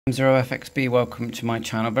0FXB, welcome to my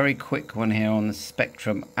channel. Very quick one here on the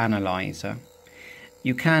Spectrum Analyzer.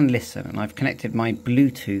 You can listen, and I've connected my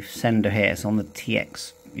Bluetooth sender here. It's on the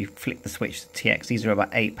TX. You flick the switch to TX. These are about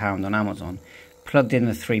 £8 on Amazon. Plugged in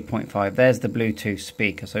the 3.5. There's the Bluetooth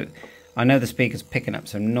speaker. So I know the speaker's picking up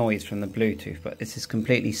some noise from the Bluetooth, but this is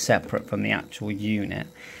completely separate from the actual unit.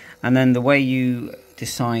 And then the way you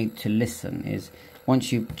decide to listen is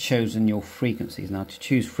once you've chosen your frequencies. Now, to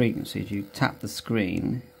choose frequencies, you tap the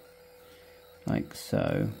screen like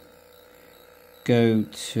so. Go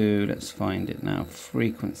to, let's find it now,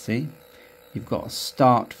 frequency. You've got a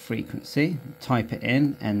start frequency, type it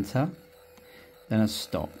in, enter, then a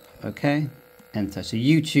stop, okay? Enter. So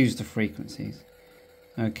you choose the frequencies,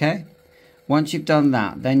 okay? Once you've done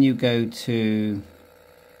that, then you go to,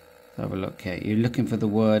 let's have a look here, you're looking for the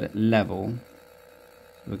word level.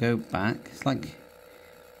 We'll go back, it's like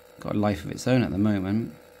got a life of its own at the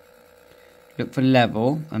moment. Look for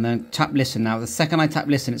level and then tap listen. Now the second I tap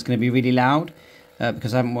listen, it's going to be really loud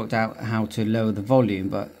because I haven't worked out how to lower the volume,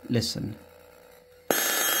 but listen.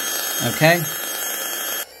 Okay,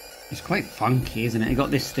 it's quite funky, isn't it? I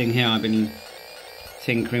got this thing here I've been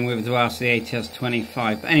tinkering with as well, so the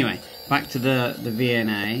ATS-25. But anyway, back to the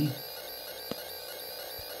VNA.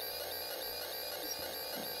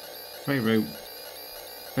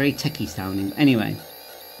 Very techie sounding. Anyway,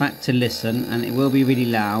 back to listen, and it will be really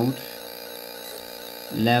loud.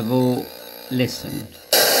 Level, listen.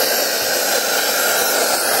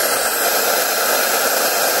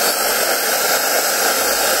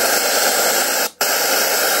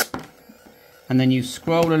 And then you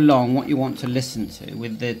scroll along what you want to listen to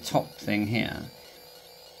with the top thing here.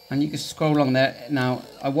 And you can scroll along there. Now,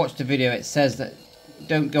 I watched a video, it says that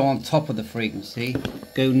don't go on top of the frequency,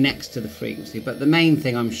 go next to the frequency. But the main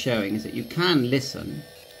thing I'm showing is that you can listen.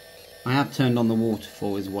 I have turned on the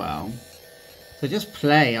waterfall as well. So just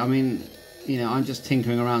play. I mean, you know, I'm just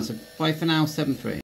tinkering around. So bye for now, 7-3.